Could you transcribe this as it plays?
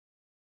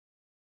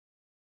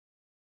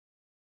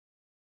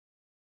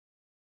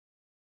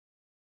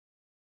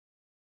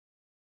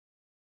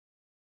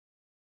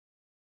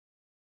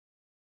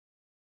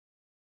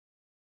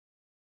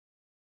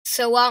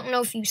So I don't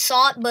know if you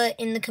saw it, but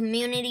in the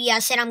community, I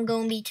said I'm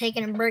going to be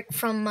taking a break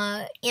from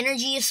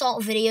energy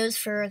assault videos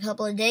for a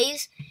couple of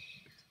days.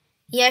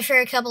 Yeah, for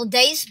a couple of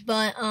days,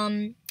 but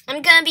I'm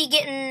going to be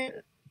getting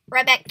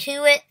right back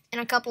to it in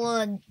a couple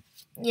of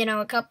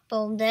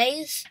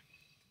days.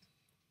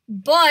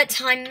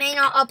 But I may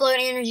not upload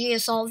energy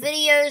assault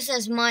videos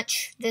as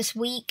much this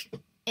week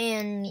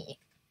and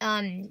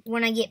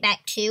when I get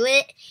back to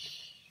it,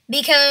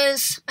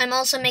 because I'm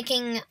also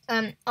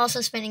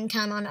spending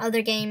time on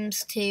other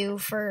games too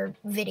for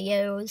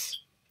videos.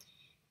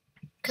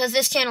 Because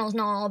this channel is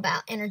not all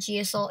about energy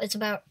assault. It's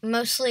about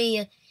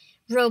mostly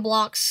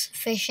Roblox,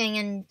 fishing,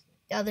 and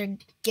other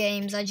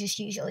games. I just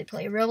usually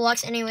play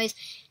Roblox. Anyways,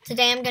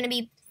 today I'm going to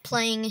be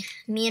playing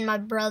me and my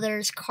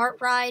brother's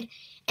kart ride.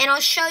 And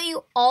I'll show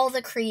you all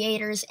the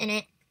creators in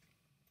it.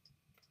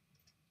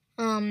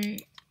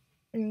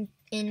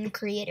 In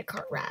Create a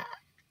Kart Ride.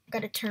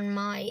 Gotta turn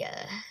my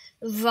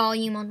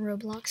volume on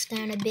Roblox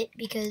down a bit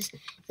because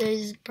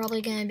there's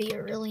probably gonna be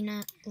a really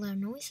loud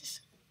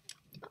noises.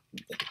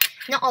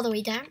 Not all the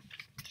way down,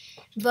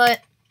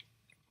 but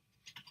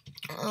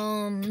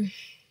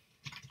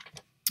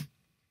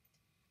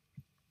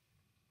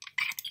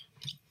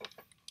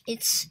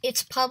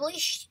it's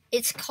published.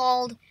 It's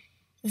called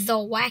The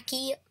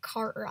Wacky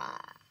Kart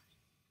Ride.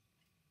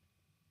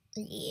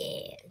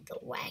 Yeah, The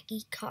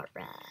Wacky Kart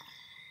Ride.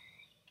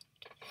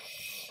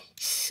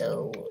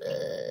 So,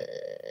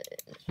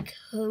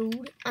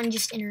 code. I'm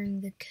just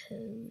entering the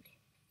code.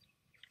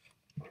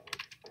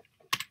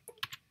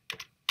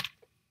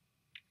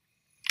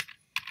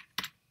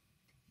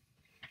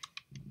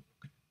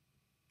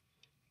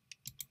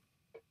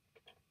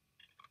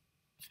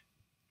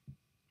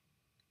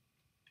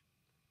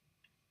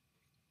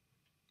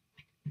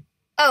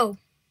 Oh,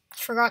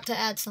 forgot to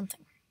add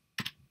something.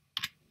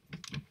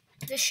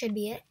 This should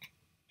be it.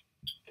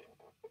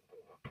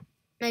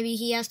 Maybe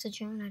he has to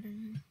join, I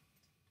don't know.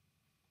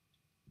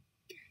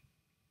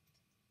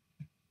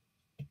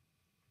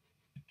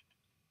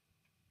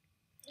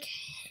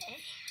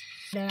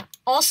 Okay.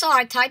 Also,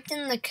 I typed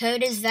in the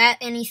code. Is that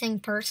anything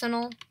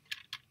personal?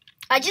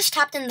 I just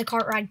typed in the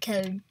kart ride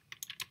code.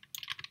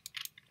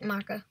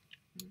 Marco.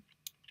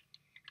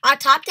 I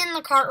typed in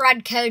the kart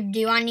ride code.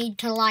 Do I need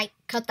to, like,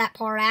 cut that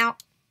part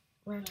out?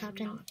 Where I typed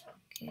in?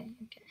 Okay.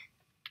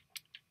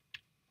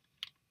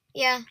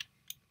 Yeah.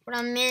 What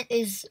I meant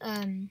is,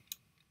 I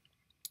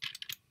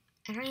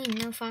don't even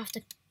know if I have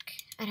to,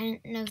 I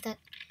don't know if that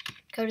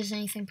code is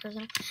anything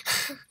personal.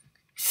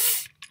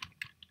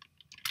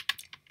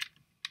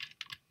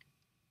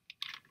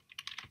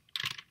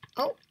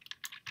 Oh.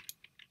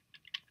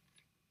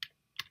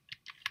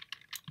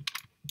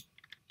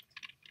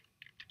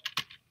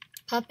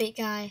 Puppet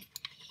guy.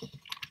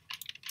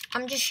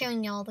 I'm just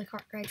showing y'all the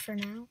kart ride for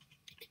now.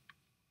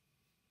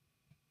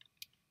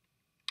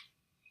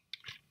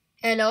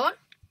 Hello?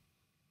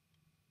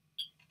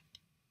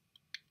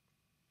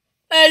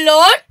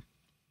 Hello?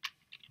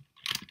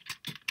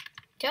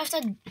 Do I have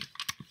to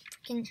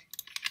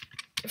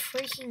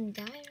freaking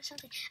die or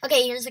something?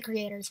 Okay, here's the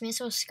creators.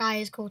 Missile Sky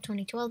is Cool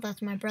 2012.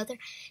 That's my brother.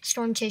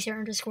 Storm Chaser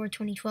 _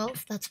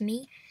 2012. That's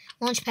me.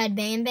 Launchpad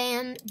Bam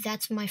Bam.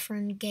 That's my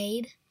friend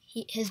Gabe.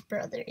 His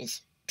brother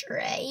is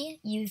Dre.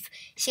 You've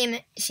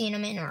seen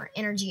him in our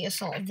energy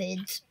assault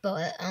vids,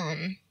 but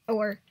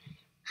or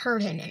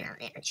heard him in our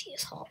energy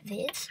assault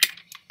vids.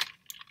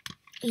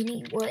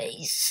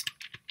 Anyways,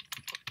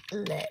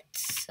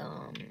 let's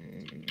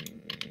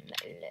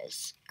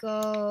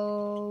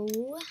go.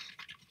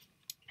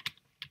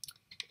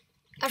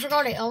 I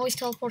forgot it always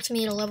teleports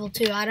me to level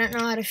 2. I don't know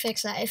how to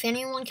fix that. If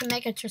anyone can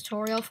make a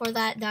tutorial for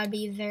that, that'd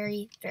be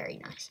very, very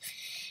nice.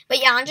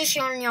 But yeah, I'm just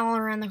showing y'all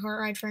around the kart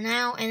ride for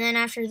now, and then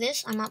after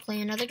this, I might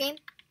play another game.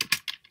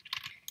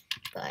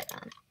 But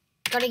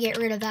gotta get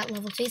rid of that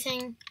level 2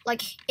 thing.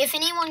 Like, if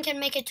anyone can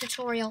make a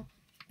tutorial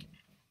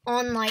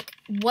on like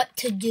what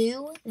to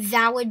do,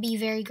 that would be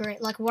very great.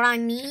 Like, what I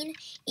mean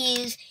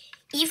is,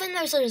 even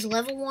though there's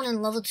level 1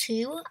 and level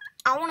 2,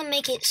 I want to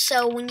make it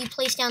so when you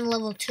place down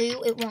level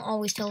 2, it won't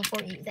always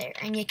teleport you there,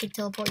 and it could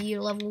teleport you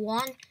to level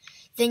 1.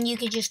 Then you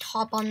could just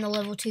hop on the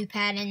level 2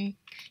 pad and,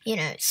 you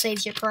know, it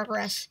saves your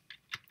progress.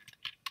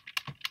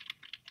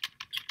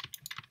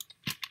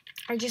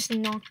 I just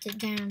knocked it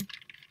down.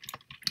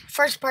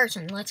 First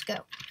person, let's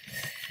go.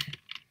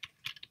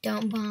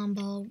 Don't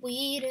bumble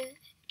weed it.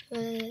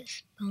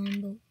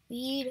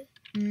 Bumbleweed,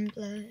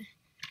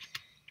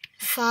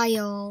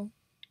 file.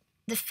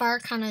 The fire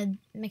kind of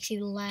makes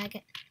you lag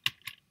it.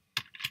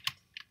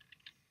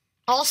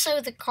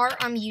 Also, the cart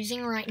I'm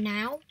using right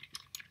now,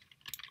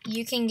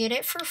 you can get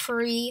it for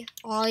free.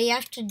 All you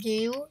have to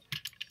do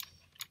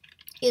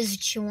is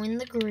join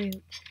the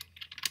group.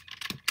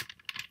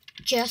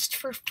 Just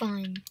for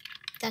fun.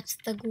 That's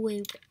the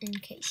group, in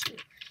case you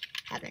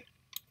haven't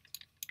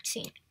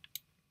seen it.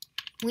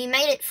 We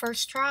made it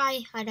first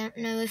try. I don't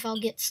know if I'll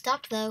get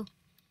stuck, though.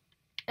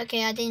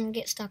 Okay, I didn't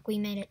get stuck. We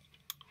made it.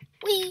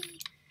 Whee!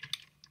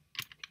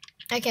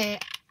 Okay,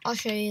 I'll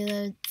show you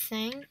the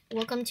thing.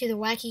 Welcome to the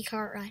Wacky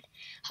Kart Ride.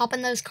 Hop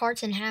in those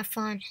carts and have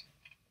fun.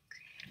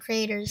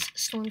 creators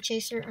Storm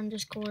Chaser _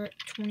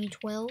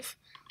 2012.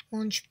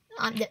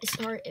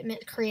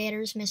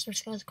 Creators Mr.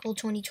 Skeptical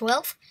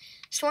 2012.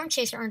 Storm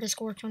Chaser _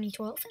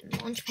 2012. And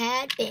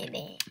Launchpad Bam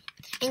Bam.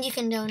 And you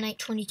can donate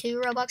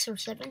 22 Robux or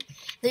 7.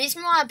 The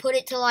reason why I put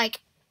it to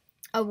like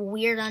a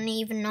weird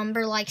uneven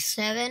number like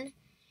 7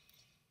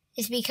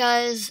 is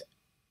because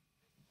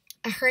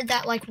I heard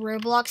that like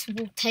Roblox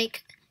will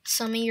take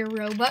some of your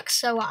Robux,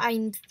 so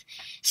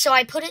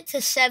I put it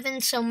to 7,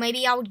 so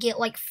maybe I would get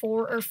like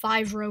 4 or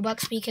 5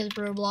 Robux because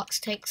Roblox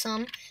takes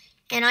some,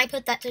 and I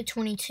put that to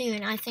 22,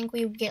 and I think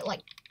we would get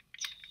like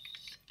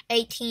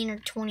 18 or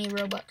 20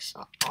 Robux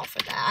off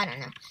of that.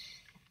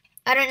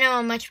 I don't know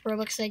how much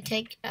Robux they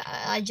take.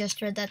 I just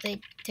heard that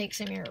they take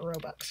some of your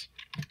Robux,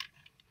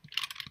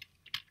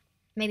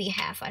 maybe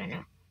half. I don't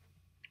know.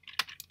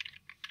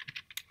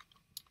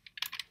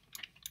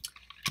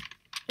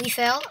 We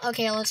failed.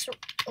 Okay, let's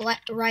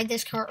ride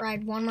this cart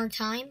ride one more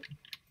time.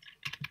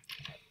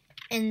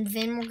 And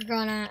then we're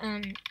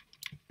gonna,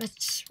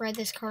 let's ride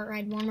this cart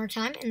ride one more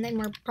time. And then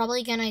we're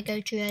probably gonna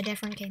go to a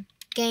different game.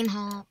 Game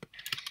hop.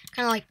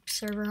 Kind of like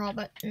server hop,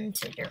 but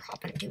instead you're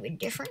hopping to a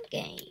different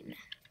game.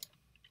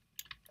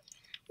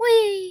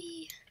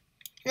 Whee!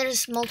 And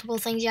there's multiple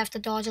things you have to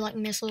dodge, like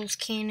missiles,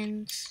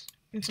 cannons,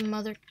 and some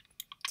other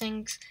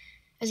things,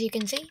 as you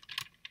can see.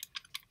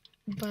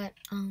 But,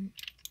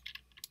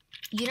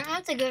 you don't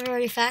have to go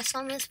very fast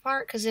on this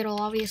part, because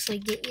it'll obviously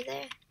get you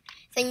there.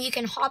 Then you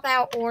can hop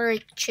out, or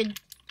it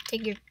should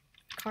take your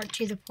cart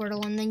to the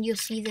portal, and then you'll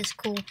see this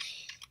cool,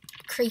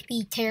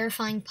 creepy,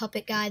 terrifying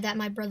puppet guy that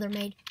my brother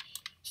made.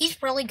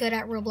 He's really good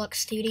at Roblox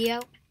Studio.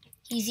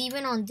 He's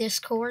even on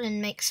Discord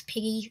and makes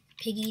piggy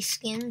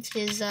skins.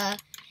 His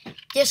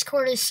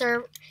Discord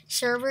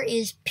server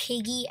is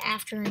Piggy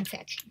After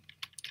Infection.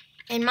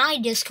 And my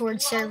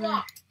Discord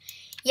server,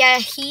 yeah,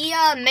 he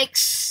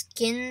makes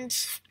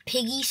skins,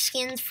 piggy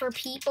skins for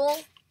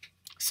people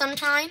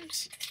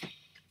sometimes.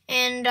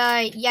 And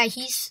yeah,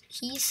 he's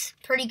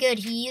pretty good.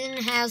 He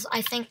even has,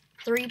 I think,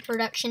 3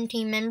 production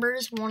team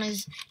members. One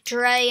is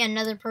Dre,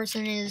 another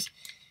person is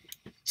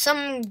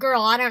some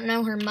girl, I don't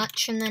know her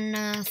much, and then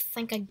I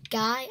think a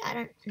guy,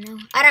 I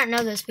don't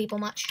know those people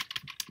much.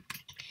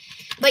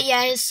 But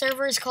yeah, his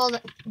server is called,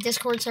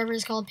 Discord server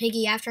is called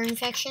Piggy After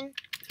Infection.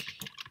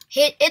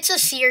 It's a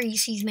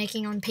series he's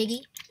making on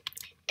Piggy.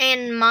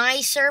 And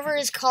my server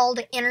is called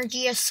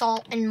Energy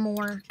Assault and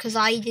More, because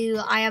I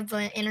have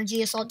an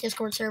Energy Assault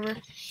Discord server,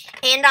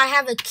 and I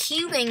have a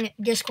cubing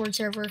Discord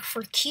server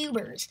for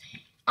cubers.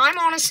 I'm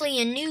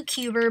honestly a new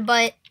cuber,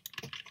 but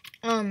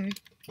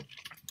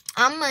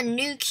I'm a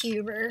new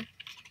cuber,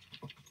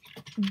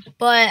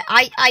 but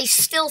I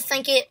still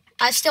think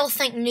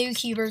new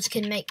cubers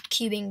can make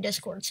cubing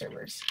Discord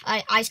servers.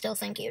 I still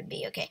think it would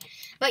be okay.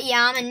 But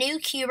yeah, I'm a new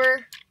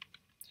cuber.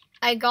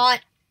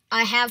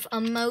 I have a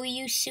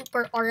Moyu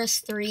Super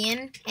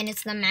RS3M, and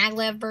it's the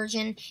maglev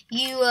version.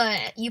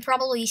 You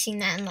probably seen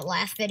that in the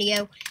last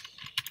video.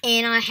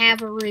 And I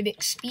have a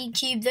Rubik's Speed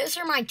Cube. Those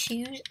are my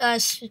 2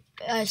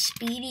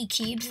 speedy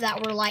cubes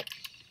that were like,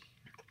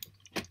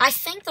 I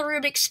think the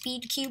Rubik's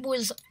Speed Cube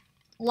was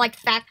like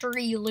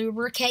factory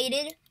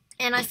lubricated,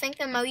 and I think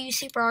the Moyu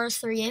Super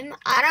RS3M,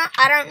 I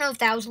don't know if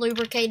that was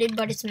lubricated,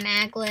 but it's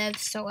maglev,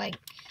 so I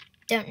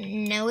don't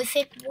know if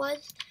it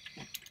was.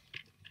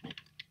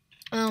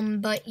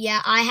 But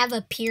yeah, I have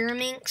a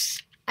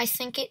Pyraminx. I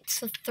think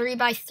it's a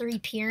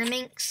 3x3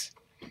 Pyraminx.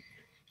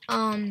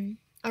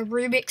 A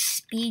Rubik's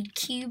Speed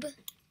Cube,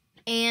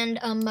 and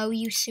a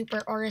Moyu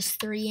Super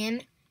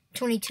RS3M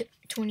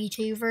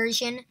 22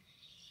 version.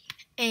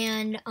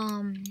 And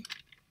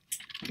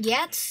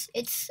yeah,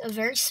 it's a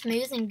very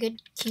smooth and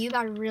good cube.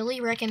 I really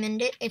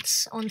recommend it.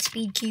 It's on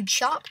Speed Cube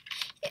Shop.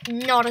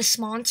 Not a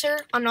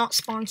sponsor. I'm not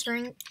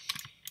sponsoring.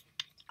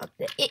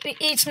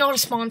 It's not a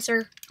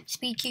sponsor.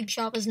 Speed Cube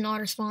Shop is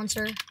not a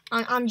sponsor.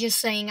 I'm just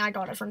saying I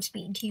got it from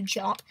Speed Cube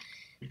Shop.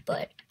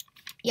 But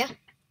yeah,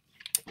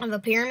 I have a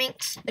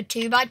Pyraminx, a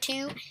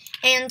 2x2,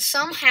 and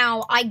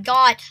somehow I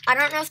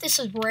don't know if this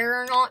is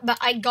rare or not, but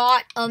I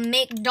got a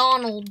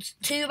McDonald's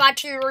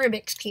 2x2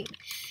 Rubik's Cube.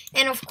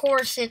 And of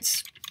course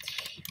it's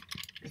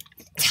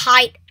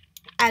tight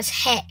as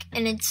heck,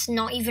 and it's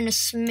not even a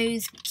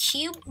smooth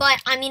cube,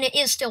 but I mean, it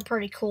is still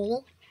pretty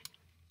cool.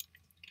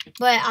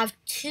 But I have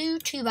 2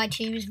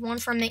 2x2s, one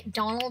from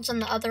McDonald's,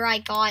 and the other I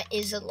got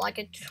is like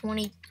a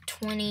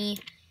 2020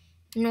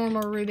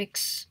 normal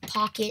Rubik's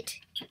Pocket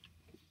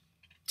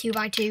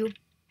 2x2.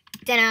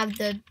 Then I have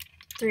the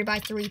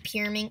 3x3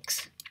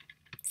 Pyraminx.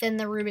 Then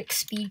the Rubik's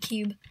Speed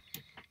Cube,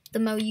 the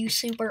Moyu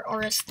Super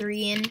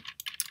RS3M,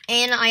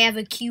 and I have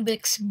a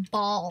Cubix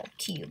ball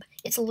cube.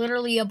 It's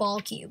literally a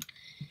ball cube.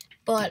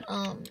 But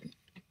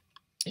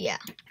yeah,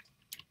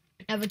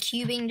 I have a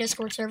cubing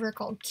Discord server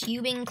called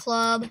Cubing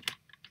Club,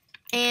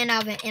 and I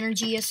have an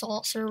Energy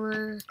Assault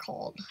server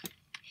called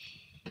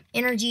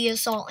Energy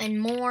Assault and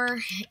More.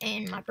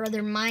 And my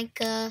brother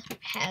Micah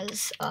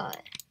has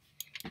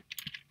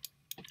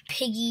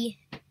Piggy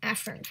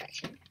After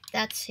Infection.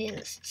 That's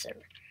his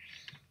server.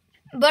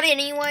 But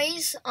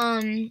anyways,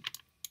 I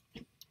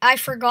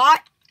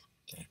forgot.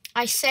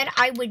 I said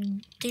I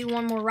would do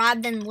one more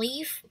ride then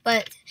leave,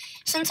 but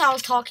since I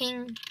was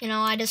talking, you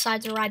know, I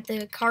decided to ride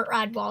the cart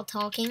ride while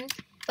talking.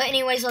 But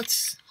anyways,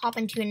 let's hop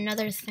into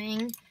another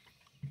thing.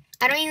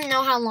 I don't even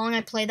know how long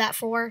I played that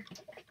for.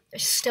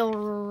 It's still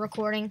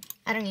recording.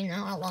 I don't even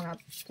know how long I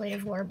played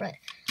it for, but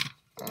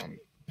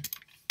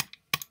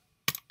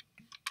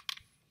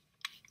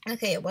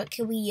okay, what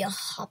can we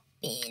hop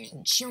in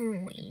and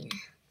join?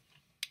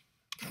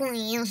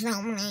 Please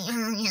help me.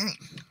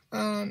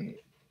 I'm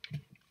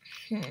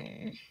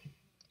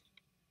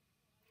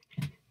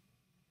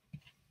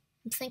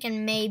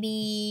thinking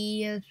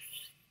maybe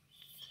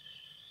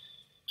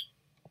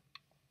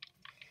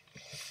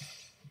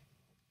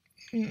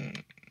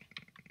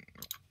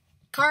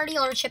Car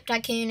Dealership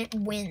Tycoon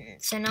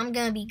wins, and I'm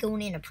gonna be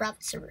going in a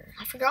private server.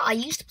 I forgot I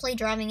used to play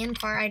Driving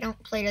Empire. I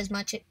don't play it as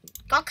much. It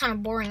got kind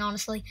of boring,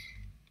 honestly.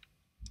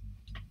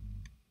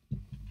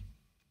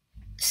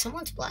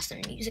 Someone's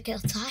blasting music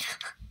outside.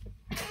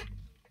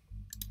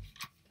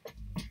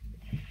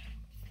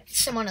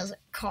 Someone has a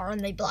car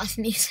and they blast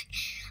music.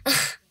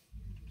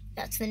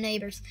 That's the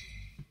neighbors.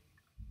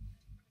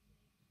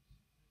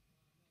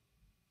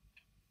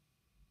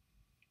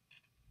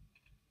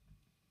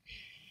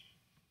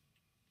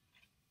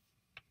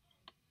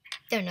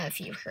 Don't know if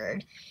you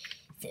heard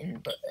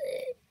them, but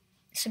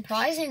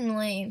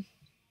surprisingly,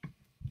 I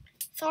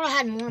thought I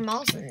had more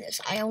miles than this.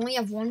 I only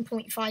have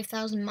 1.5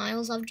 thousand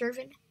miles I've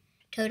driven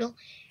total.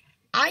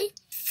 I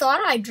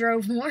thought I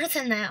drove more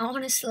than that,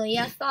 honestly.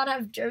 I thought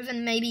I've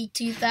driven maybe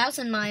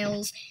 2,000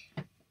 miles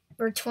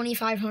or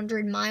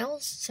 2,500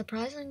 miles.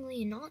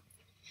 Surprisingly not.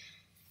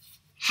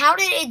 How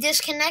did it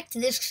disconnect?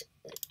 This,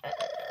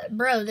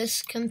 bro,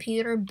 this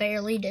computer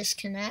barely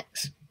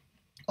disconnects.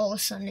 All of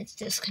a sudden it's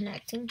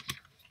disconnecting.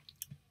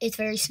 It's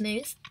very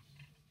smooth.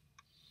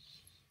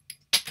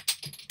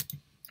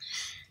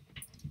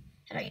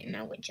 I don't even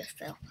know what just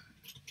fell.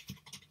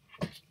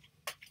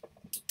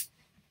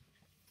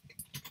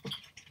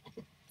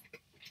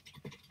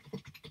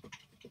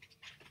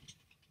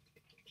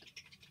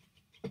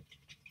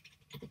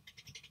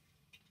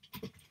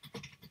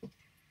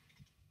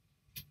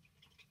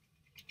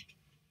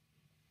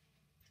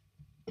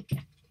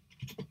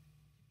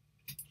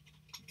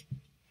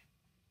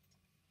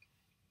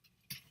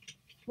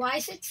 Why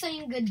is it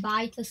saying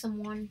goodbye to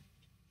someone?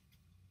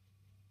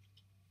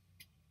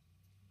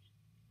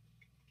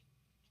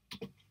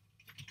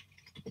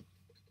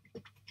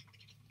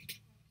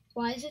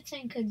 Why is it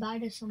saying goodbye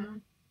to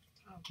someone?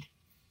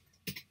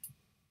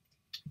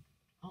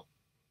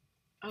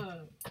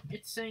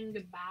 It's saying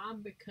goodbye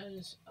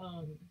because,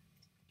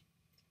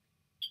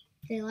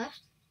 They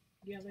left?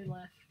 yeah, they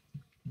left.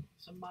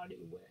 Somebody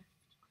left.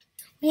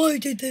 Why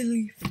did they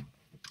leave?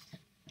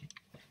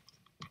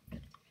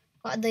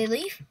 Why did they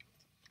leave?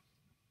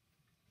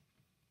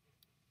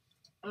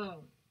 I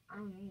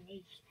don't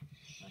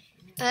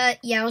know.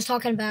 Yeah, I was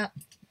talking about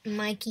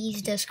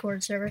Mikey's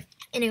Discord server.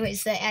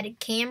 Anyways, they added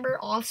camber,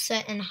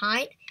 offset, and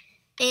height,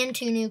 and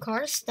 2 new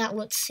cars. That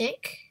looks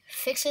sick.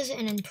 Fixes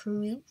and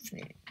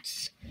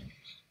improvements.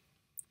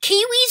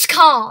 Kiwi's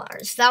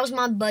Cars. That was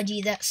my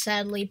budgie that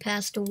sadly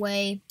passed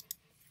away.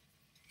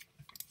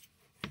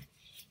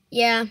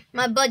 Yeah,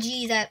 my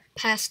budgie that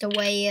passed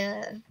away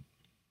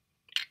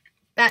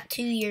about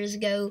 2 years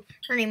ago.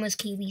 Her name was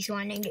Kiwi, so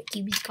I named it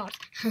Kiwi's Cars.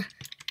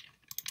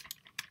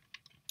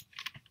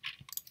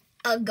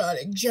 I got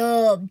a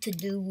job to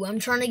do. I'm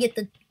trying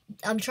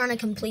to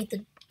complete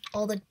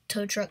all the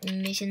tow truck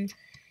missions.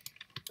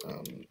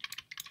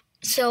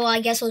 So I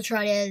guess I'll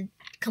try to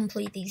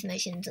complete these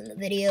missions in the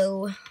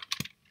video.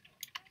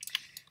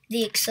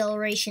 The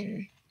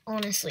acceleration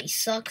honestly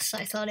sucks.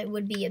 I thought it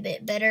would be a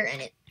bit better,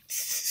 and it's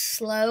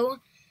slow,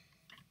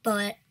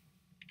 and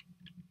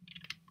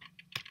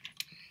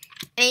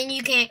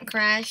you can't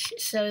crash,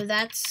 so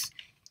that's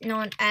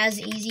not as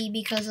easy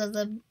because of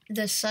the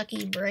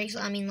sucky brakes.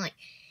 I mean, like,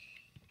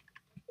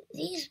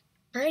 these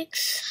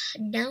brakes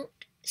don't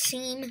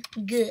seem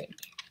good,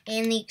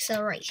 and the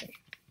acceleration.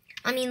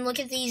 I mean, look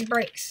at these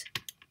brakes.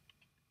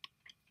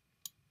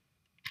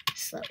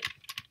 Slow.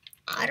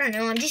 I don't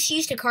know, I'm just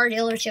used to Car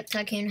Dealership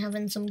Tycoon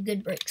having some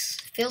good brakes.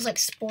 Feels like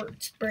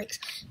sports brakes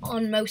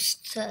on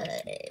most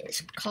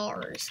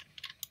cars.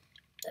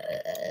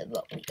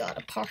 But we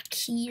gotta park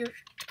here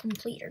to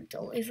complete our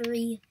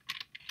delivery.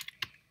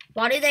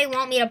 Why do they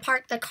want me to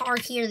park the car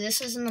here?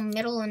 This is in the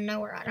middle of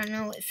nowhere. I don't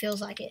know, it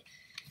feels like it.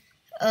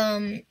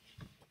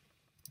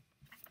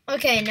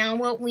 Okay, now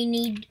what we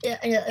need to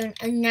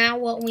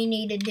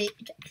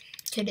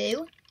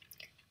do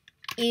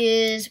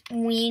is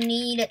we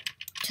need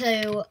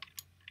to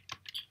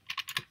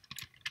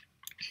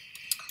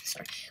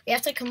we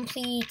have to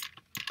complete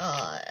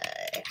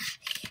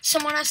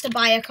someone has to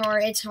buy a car.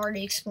 It's hard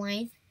to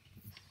explain.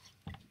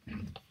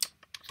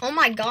 Oh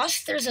my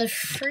gosh, there's a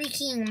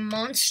freaking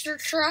monster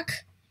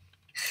truck.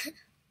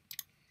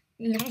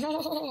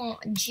 No,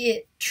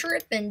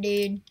 tripping,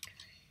 dude.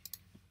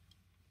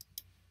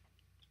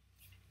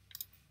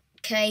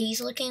 Okay, he's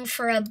looking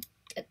for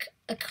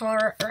a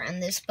car around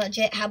this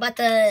budget. How about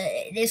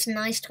this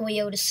nice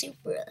Toyota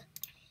Supra?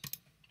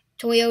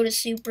 Toyota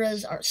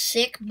Supras are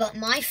sick, but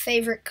my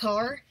favorite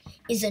car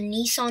is a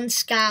Nissan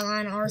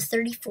Skyline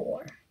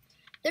R34.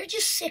 They're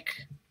just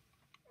sick.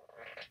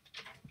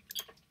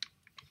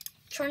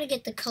 Trying to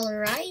get the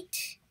color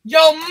right.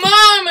 Yo,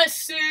 mama's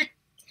sick.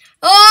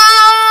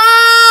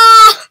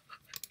 Oh!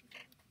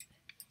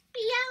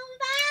 Yo,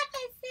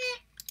 mama's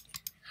sick.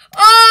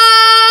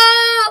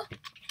 Oh!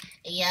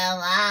 Yo,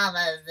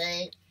 mama's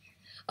sick.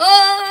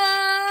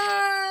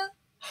 Oh!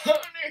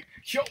 Honey,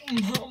 yo,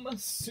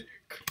 mama's sick.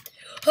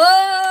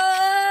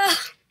 Oh!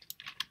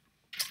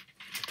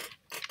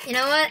 You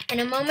know what?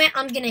 In a moment,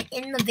 I'm going to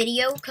end the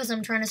video because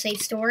I'm trying to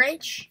save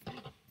storage.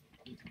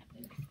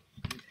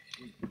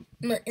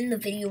 I'm going to end the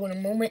video in a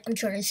moment. I'm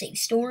trying to save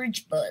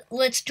storage, but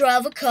let's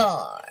drive a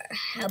car.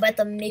 How about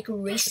the Mick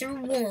Racer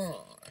 1?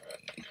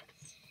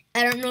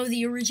 I don't know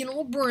the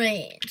original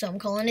brand, so I'm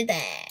calling it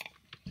that.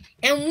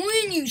 And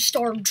when you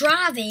start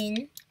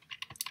driving,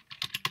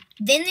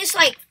 then this,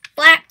 like,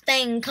 flap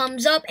thing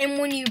comes up, and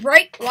when you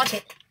brake, watch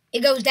it.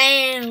 It goes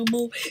down,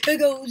 boy. It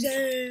goes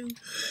down.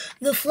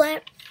 The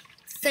flap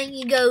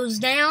thing goes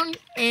down,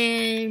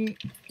 and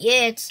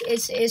yeah,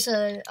 it's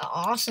a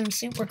awesome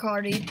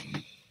supercar, dude.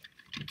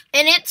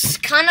 And it's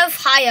kind of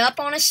high up,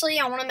 honestly.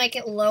 I want to make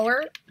it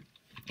lower.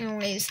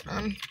 Anyways,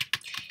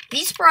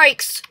 these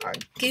brakes are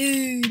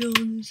good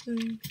on this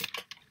thing.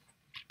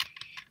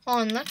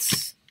 Hold on,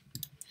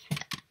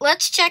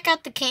 let's check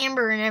out the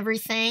camber and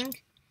everything.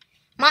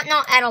 Might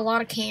not add a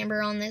lot of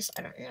camber on this.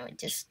 I don't know. It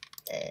just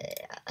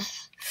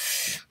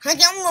I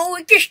don't know.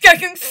 It just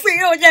doesn't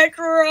feel that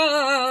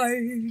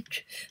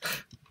right.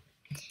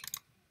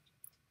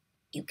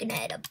 You can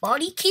add a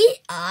body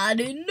kit. I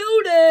didn't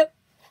know that.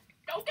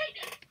 Okay.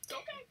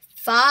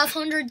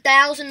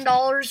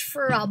 $500,000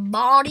 for a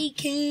body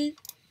kit.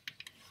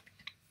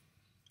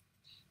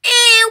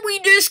 And we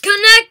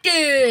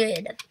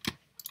disconnected.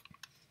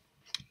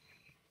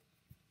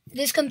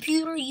 This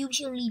computer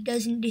usually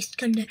doesn't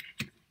disconnect.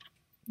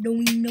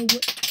 Don't even know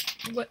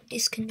what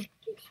disconnected.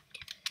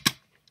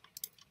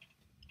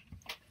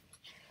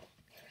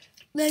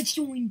 Let's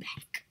join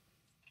back.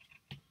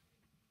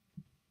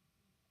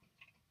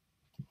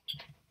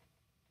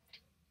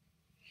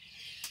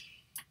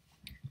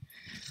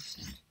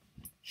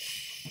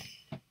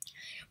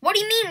 What do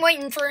you mean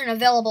waiting for an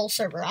available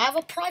server? I have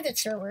a private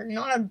server,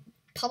 not a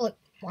public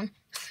one.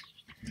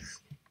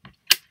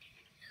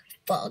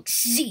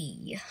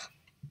 Foxy.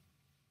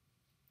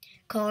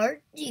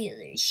 Car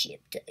dealership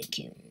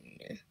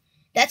Tycoon.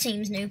 That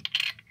seems new.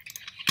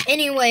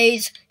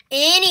 Anyways,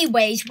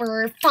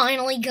 we're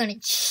finally gonna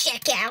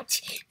check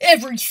out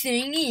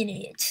everything in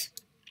it.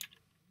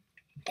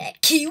 At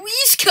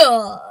Kiwi's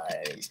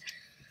Cars.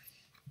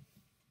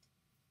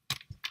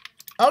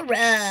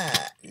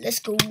 Alright, let's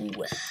go.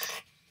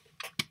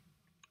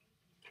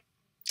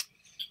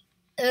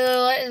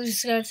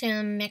 Let's go to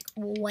the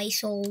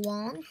McWaisel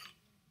one.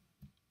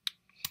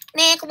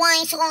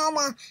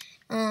 McWaisel,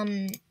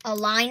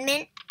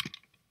 alignment,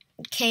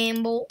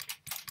 Campbell.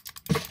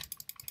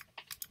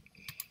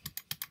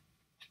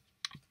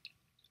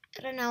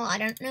 I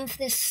don't know if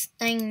this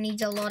thing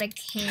needs a lot of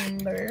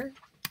camber.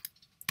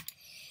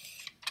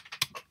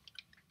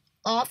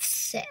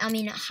 Offset,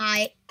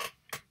 height,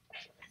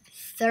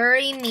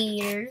 30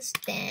 meters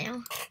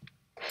down.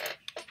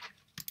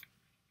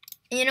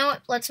 You know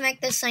what? Let's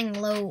make this thing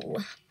low.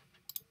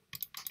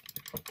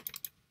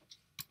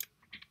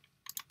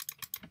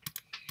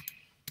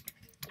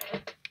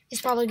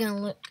 It's probably gonna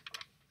look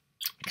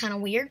kind of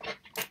weird,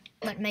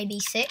 but maybe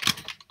sick.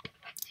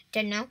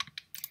 Didn't know.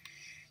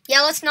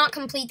 Yeah, let's not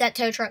complete that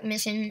tow truck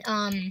mission.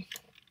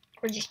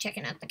 We're just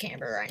checking out the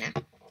camber right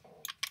now.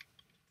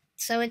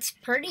 So it's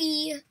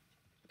pretty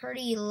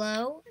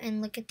low,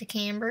 and look at the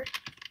camber.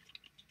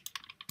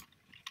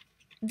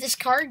 This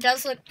car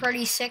does look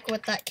pretty sick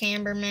with that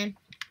camber, man.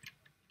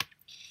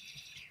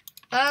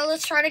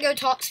 Let's try to go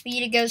top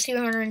speed. It goes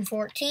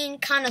 214.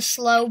 Kind of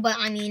slow, but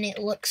it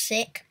looks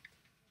sick.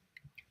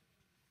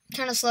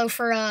 Kind of slow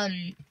for a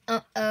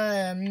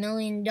 $1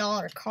 million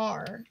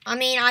car.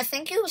 I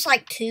think it was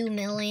like $2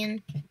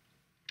 million.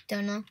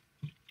 Don't know.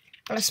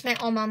 But I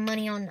spent all my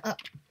money on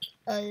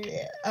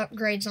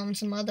upgrades on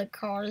some other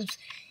cars.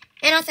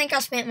 And I think I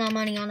spent my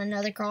money on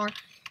another car.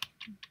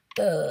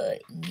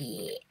 But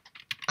yeah.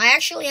 I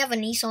actually have a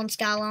Nissan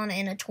Skyline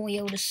and a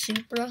Toyota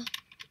Supra.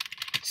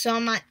 So I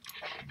might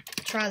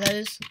try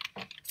those.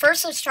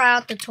 First, let's try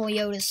out the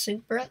Toyota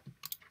Supra.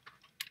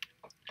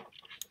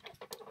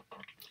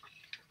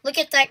 Look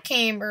at that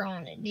camber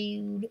on it,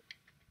 dude.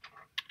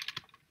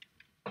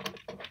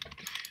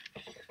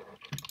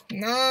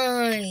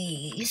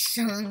 Nice.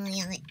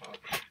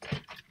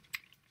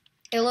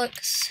 It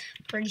looks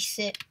pretty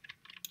sick.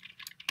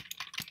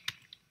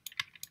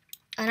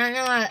 I don't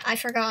know. I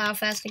forgot how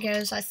fast it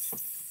goes. I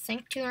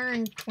think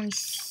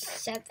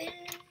 227.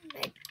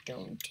 I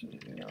don't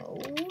know.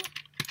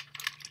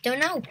 Don't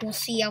know. We'll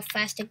see how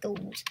fast it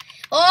goes.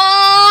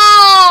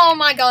 Oh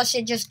my gosh!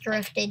 It just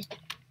drifted.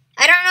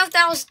 I don't know if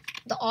that was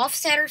the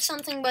offset or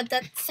something, but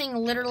that thing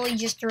literally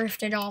just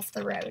drifted off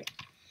the road.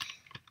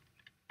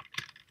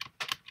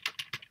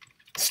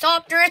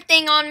 Stop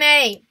drifting on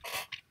me.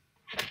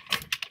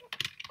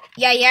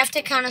 Yeah, you have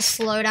to kind of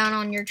slow down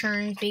on your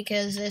turns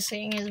because this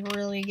thing is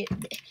really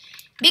good.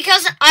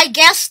 Because I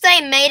guess they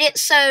made it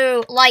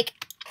so, like,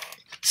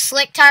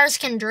 slick tires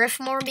can drift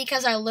more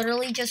because I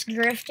literally just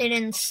drifted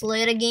and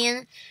slid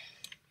again.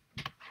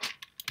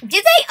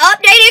 Did they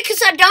update it?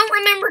 Because I don't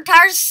remember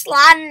tires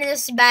sliding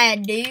this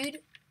bad, dude.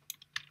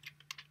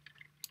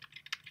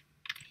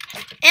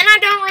 And I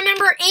don't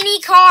remember any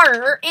car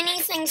or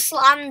anything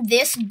sliding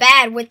this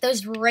bad with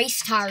those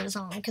race tires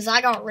on. Because I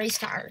got race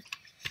tires.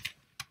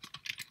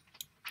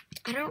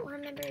 I don't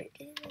remember it.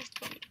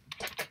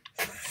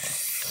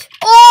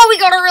 Oh, we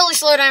gotta really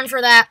slow down for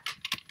that.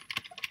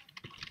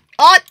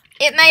 Oh,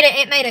 it made it.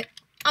 It made it.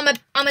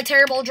 I'm a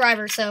terrible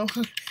driver, so.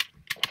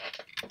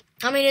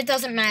 I mean, it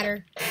doesn't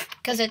matter.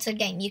 Because it's a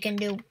game. You can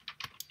do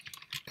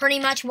pretty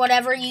much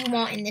whatever you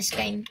want in this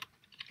game.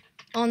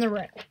 On the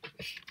road.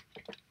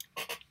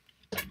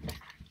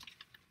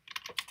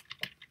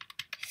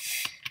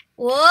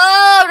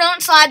 Whoa, don't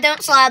slide,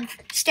 don't slide.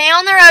 Stay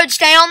on the road,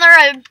 stay on the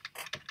road.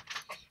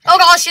 Oh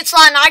gosh, it's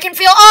sliding. I can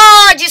feel,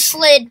 oh, I just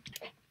slid.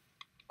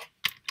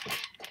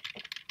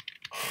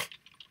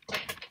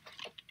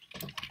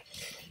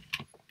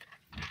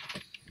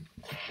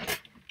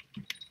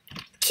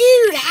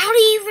 Dude, how do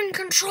you even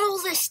control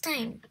this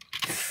thing?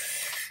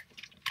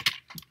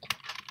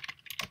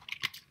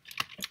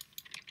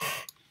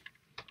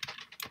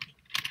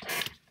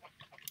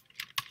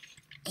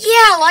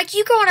 Yeah, like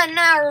you gotta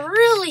now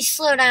really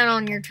slow down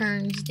on your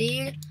turns,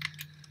 dude.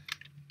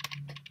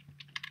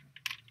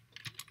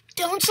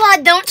 Don't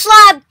slide, don't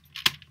slide.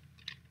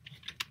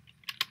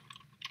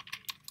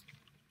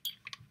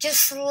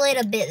 Just slid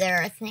a bit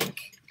there, I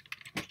think.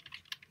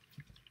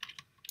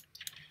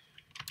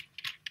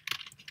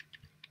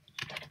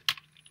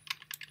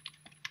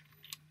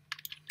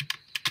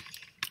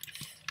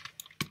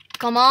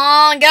 Come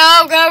on,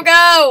 go, go,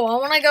 go. I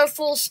want to go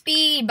full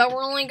speed, but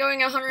we're only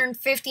going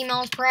 150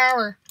 miles per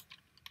hour.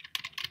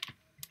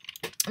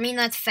 I mean,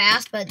 that's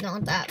fast, but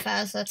not that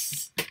fast.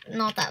 That's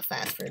not that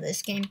fast for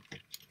this game.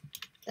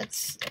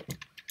 That's...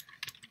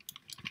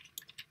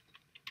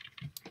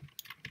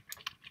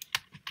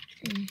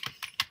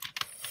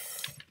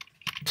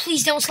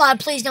 Please don't slide,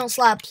 please don't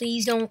slide,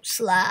 please don't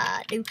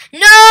slide. No,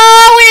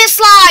 it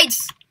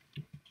slides!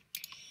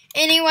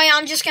 Anyway,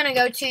 I'm just going to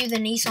go to the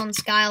Nissan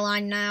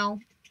Skyline now.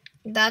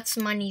 That's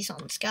my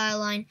Nissan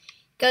Skyline.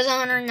 Goes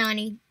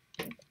 190.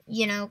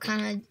 You know,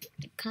 kind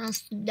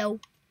of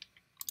dope.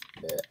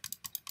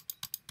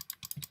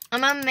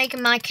 I'm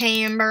making my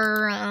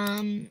camber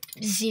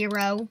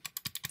 0.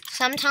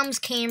 Sometimes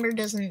camber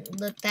doesn't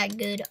look that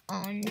good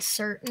on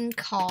certain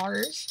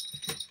cars.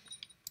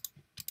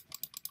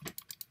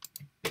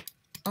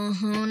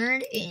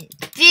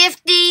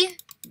 150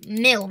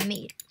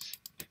 millimeters.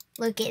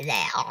 Look at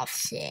that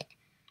offset.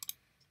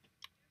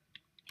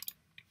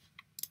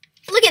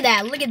 Look at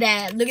that, look at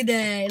that, look at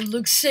that. It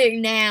looks sick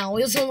now.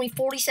 It was only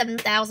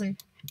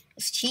 47,000.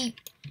 It's cheap.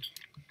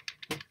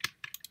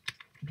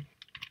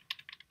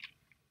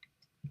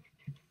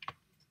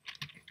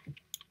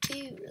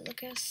 Dude,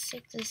 look how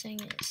sick this thing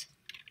is.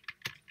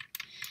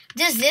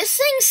 Does this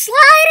thing slide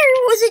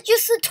or was it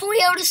just the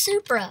Toyota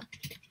Supra?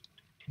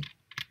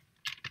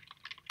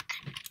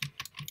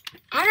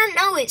 I don't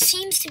know, it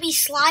seems to be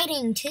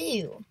sliding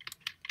too.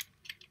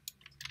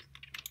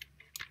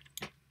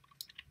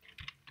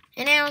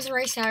 And now it's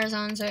race tires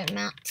on, so it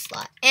might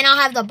slide. And I'll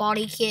have the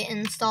body kit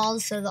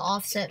installed, so the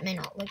offset may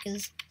not look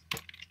as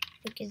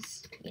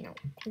you know,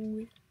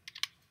 cool.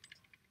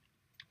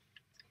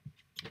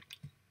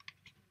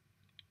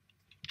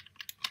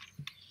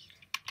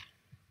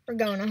 We're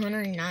going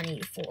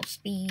 190 full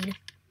speed.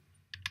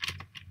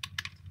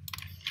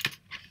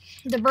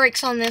 The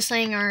brakes on this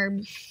thing are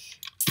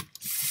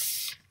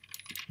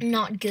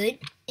not good.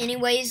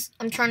 Anyways,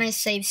 I'm trying to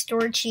save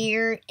storage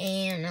here,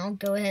 and I'll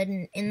go ahead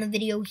and end the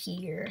video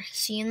here.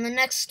 See you in the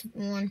next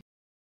one.